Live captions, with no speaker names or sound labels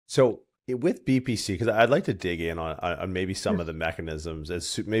So with BPC, because I'd like to dig in on maybe some of Yes. the mechanisms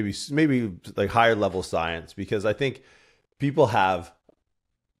as maybe like higher level science, because I think people have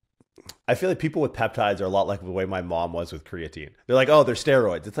I feel like people with peptides are a lot like the way my mom was with creatine. They're like, oh, they're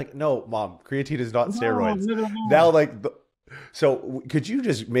steroids. It's like, no, mom, creatine is not No, steroids. no, Now, no. like, so could you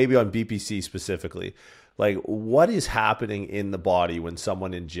just maybe on BPC specifically, like, what is happening in the body when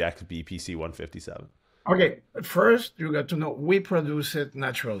someone injects BPC 157? Okay, first you got to know we produce it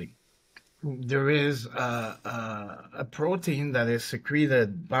naturally. There is a protein that is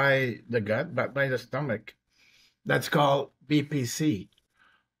secreted by the gut, by the stomach, that's called BPC,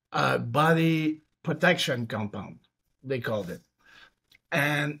 body protection compound, they called it.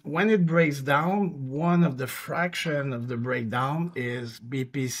 And when it breaks down, one of the fraction of the breakdown is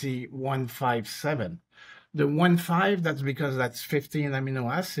BPC 157. The 1,5, that's because that's 15 amino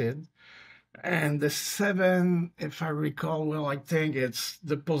acid. And the 7, if I recall well, I think it's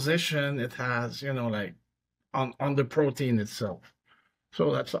the position it has, like on the protein itself.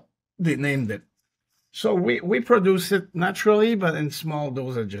 So that's they named it. So we produce it naturally, but in small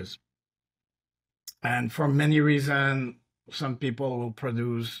dosages. And for many reasons, some people will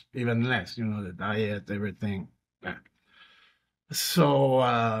produce even less, the diet, everything. Yeah. So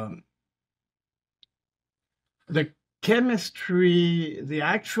the chemistry, the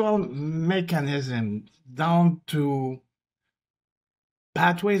actual mechanism down to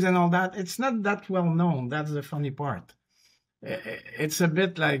pathways and all that, it's not that well known. That's the funny part. It's a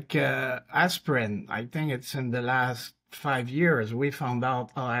bit like aspirin. I think it's in the last 5 years we found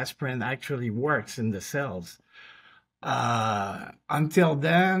out how aspirin actually works in the cells. Until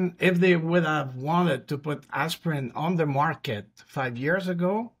then, if they would have wanted to put aspirin on the market 5 years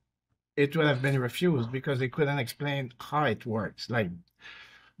ago, it would have been refused because they couldn't explain how it works, like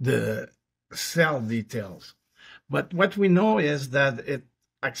the cell details. But what we know is that it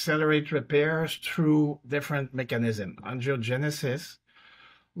accelerates repairs through different mechanisms. Angiogenesis,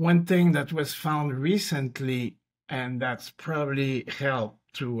 one thing that was found recently, and that's probably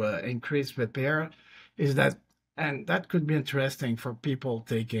helped to increase repair, is that, and that could be interesting for people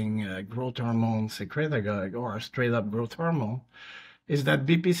taking growth hormone secretagogue or straight up growth hormone, is that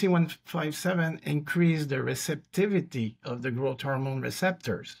BPC 157 increase the receptivity of the growth hormone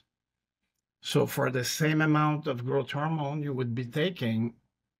receptors. So for the same amount of growth hormone you would be taking,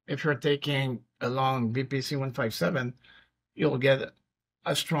 if you're taking along BPC 157, you'll get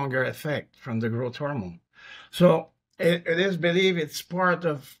a stronger effect from the growth hormone. So it is believed it's part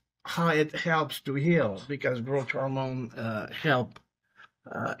of how it helps to heal because growth hormone help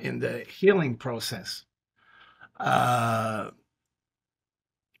in the healing process. Uh,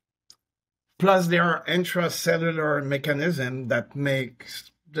 Plus, there are intracellular mechanisms that makes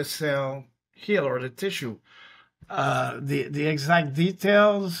the cell heal or the tissue. The exact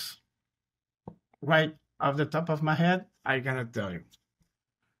details, right off the top of my head, I cannot tell you,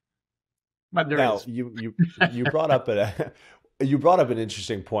 but there Now, is. you brought up a you brought up an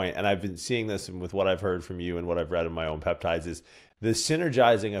interesting point, and I've been seeing this with what I've heard from you and what I've read in my own peptides is the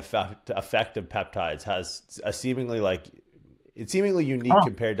synergizing effect of peptides has a seemingly like it's seemingly unique Oh,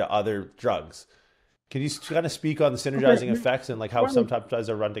 compared to other drugs. Can you kind of speak on the okay. synergizing effects and like how Well, some peptides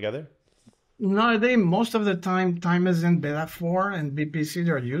are run together? nowadays, most of the time, thymosin beta 4 and BPC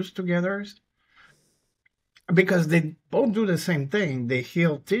are used together because they both do the same thing. They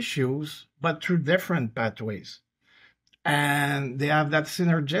heal tissues, but through different pathways. And they have that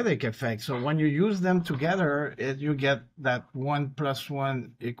synergetic effect. So when you use them together, you get that 1 +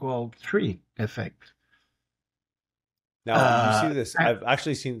 1 = 3 effect. Now, you see Uh, this. and, I've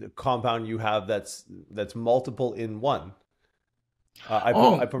actually seen the compound you have that's multiple in one.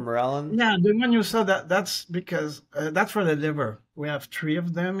 oh, Ipamorelin. yeah, the one you saw that's because that's for the liver. We have three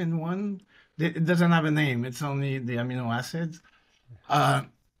of them in one. It doesn't have a name. It's only the amino acids. Uh,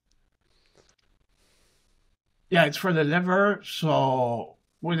 yeah, it's for the liver. So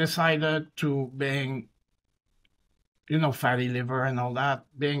we decided to being, fatty liver and all that,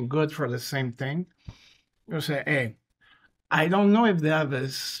 being good for the same thing. You say, hey, I don't know if they have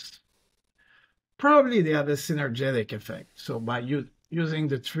probably they have a synergetic effect. So by using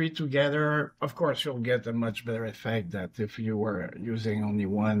the three together, of course, you'll get a much better effect than if you were using only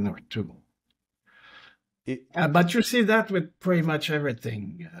one or two. It, But you see that with pretty much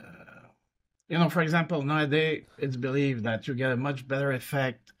everything. For example, nowadays it's believed that you get a much better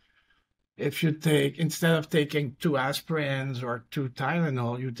effect if you take, instead of taking two aspirins or two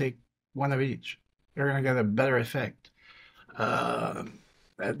Tylenol, you take one of each. You're going to get a better effect. Uh,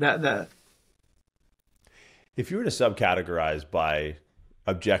 that if you were to subcategorize by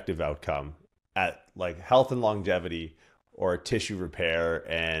objective outcome at like health and longevity or tissue repair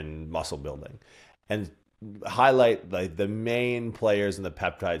and muscle building, and highlight like the main players in the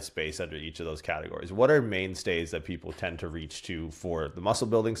peptide space under each of those categories. What are mainstays that people tend to reach to for the muscle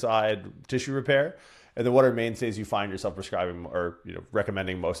building side, tissue repair, and then what are mainstays you find yourself prescribing or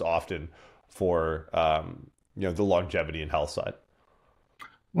recommending most often for the longevity and health side?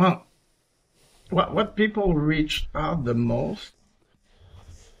 Well, what people reach out the most,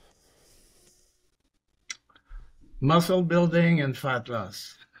 muscle building and fat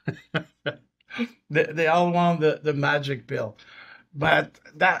loss. They all want the magic pill. But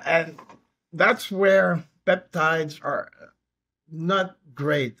that's where peptides are not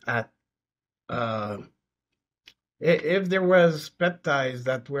great at. Uh, if there was peptides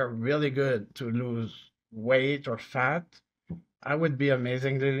that were really good to lose weight or fat, I would be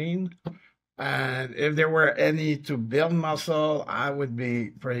amazingly lean. And if there were any to build muscle, I would be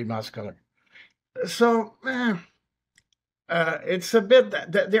pretty muscular. So it's a bit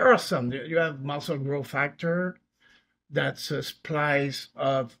there are some. You have muscle growth factor. That's a splice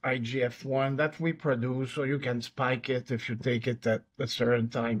of IGF-1 that we produce, so you can spike it if you take it at a certain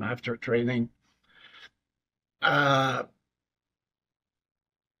time after training. Uh,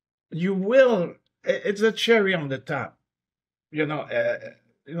 you will. It's a cherry on the top. The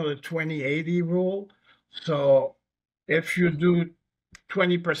 20-80 rule. So if you do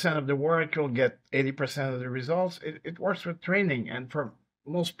 20% of the work, you'll get 80% of the results. It works with training. And for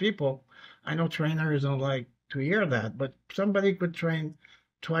most people, I know trainers don't like to hear that, but somebody could train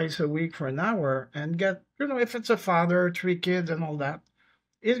twice a week for an hour and get, if it's a father, 3 kids and all that,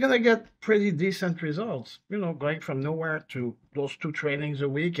 he's going to get pretty decent results, going from nowhere to those 2 trainings a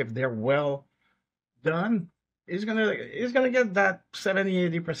week. If they're well done, he's gonna get that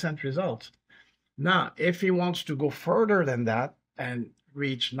 70-80% results. Now, if he wants to go further than that and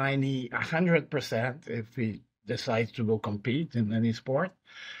reach 90-100%, if he decides to go compete in any sport,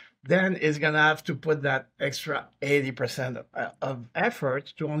 then he's gonna have to put that extra 80% of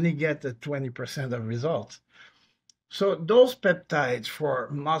effort to only get the 20% of results. So those peptides for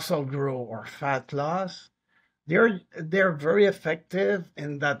muscle growth or fat loss, they're very effective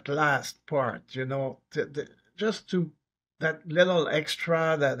in that last part, just to that little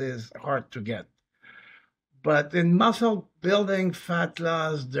extra that is hard to get. But in muscle building, fat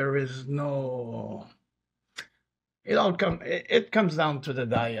loss, there is no. It comes down to the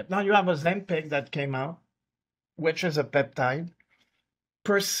diet. Now you have a Ozempic that came out, which is a peptide.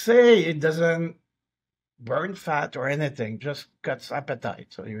 Per se, it doesn't burn fat or anything, just cuts appetite.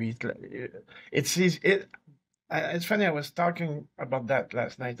 So you eat. It's easy. It's funny. I was talking about that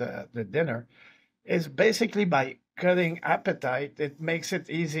last night at the dinner. Is basically by cutting appetite, it makes it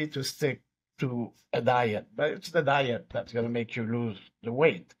easy to stick to a diet. But it's the diet that's going to make you lose the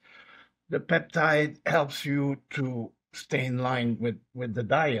weight. The peptide helps you to stay in line with the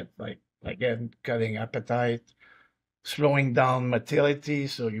diet, like again, cutting appetite, slowing down motility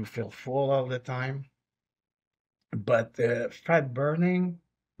so you feel full all the time. But fat burning,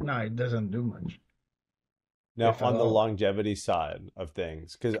 no, it doesn't do much, Now, if at on the all. longevity side of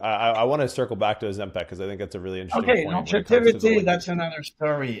things, because I want to circle back to Ozempic because I think that's a really interesting Okay, point when it comes to the longevity, that's another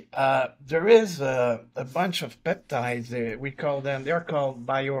story. There is a bunch of peptides, they're called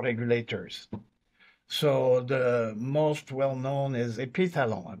bioregulators. So the most well-known is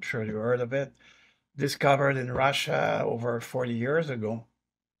epitalon. I'm sure you heard of it. Discovered in Russia over 40 years ago.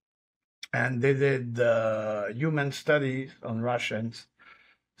 And they did human studies on Russians,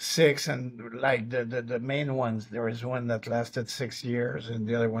 six, and like the main ones, there is one that lasted 6 years and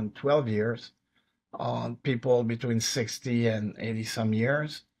the other one 12 years on people between 60 and 80 some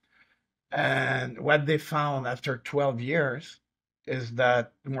years. And what they found after 12 years is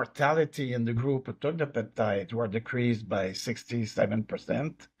that mortality in the group who took the peptides were decreased by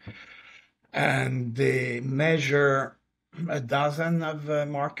 67%. And they measure a dozen of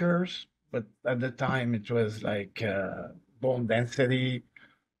markers, but at the time it was like bone density,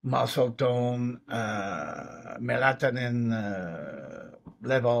 muscle tone, melatonin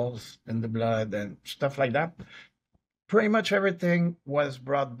levels in the blood, and stuff like that. Pretty much everything was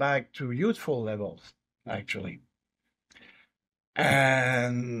brought back to youthful levels, actually.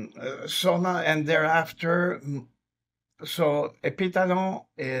 And so now and thereafter, so epitalon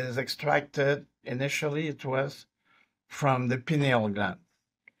is extracted initially, it was from the pineal gland.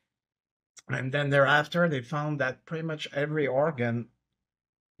 And then thereafter, they found that pretty much every organ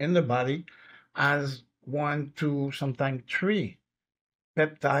in the body has one, two, sometimes three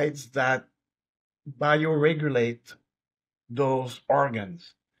peptides that bioregulate those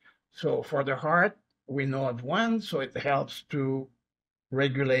organs. So for the heart, we know of one, so it helps to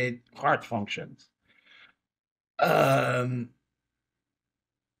regulate heart functions. Um,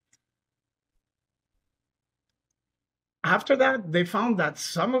 After that, they found that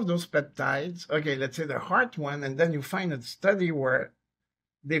some of those peptides, okay, let's say the heart one, and then you find a study where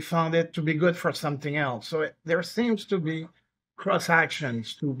they found it to be good for something else. So there seems to be cross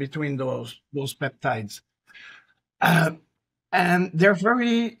actions between those peptides, uh, and they're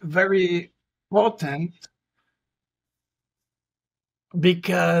very very potent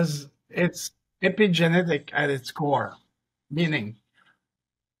because it's epigenetic at its core, meaning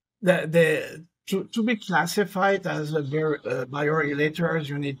the to be classified as a bioregulators,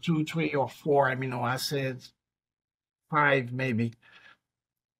 you need 2, 3, or 4 amino acids, 5 maybe.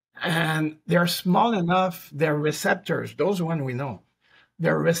 And they're small enough, they're receptors, those one we know.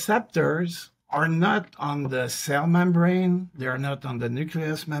 Their receptors are not on the cell membrane, they're not on the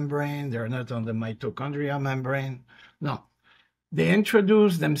nucleus membrane, they're not on the mitochondria membrane. No, they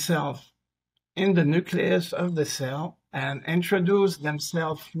introduce themselves in the nucleus of the cell and introduce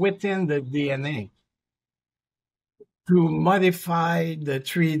themselves within the DNA to modify the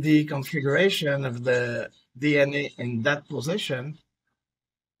 3D configuration of the DNA in that position,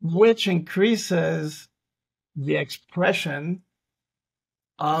 which increases the expression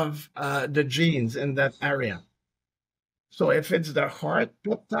of the genes in that area. So if it's the heart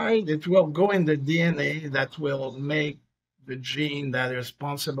peptide, it will go in the DNA that will make the gene that is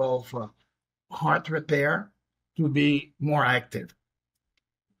responsible for heart repair to be more active.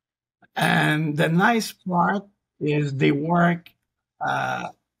 And the nice part is they work,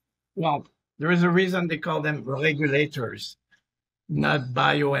 well, there is a reason they call them regulators, not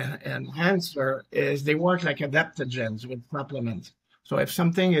bioenhancer, is they work like adaptogens with supplements. So if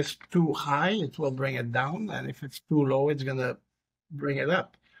something is too high, it will bring it down. And if it's too low, it's going to bring it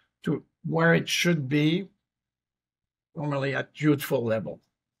up to where it should be normally at youthful level.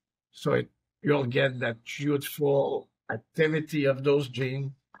 So you'll get that youthful activity of those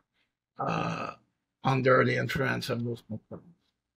genes under the influence of those peptides.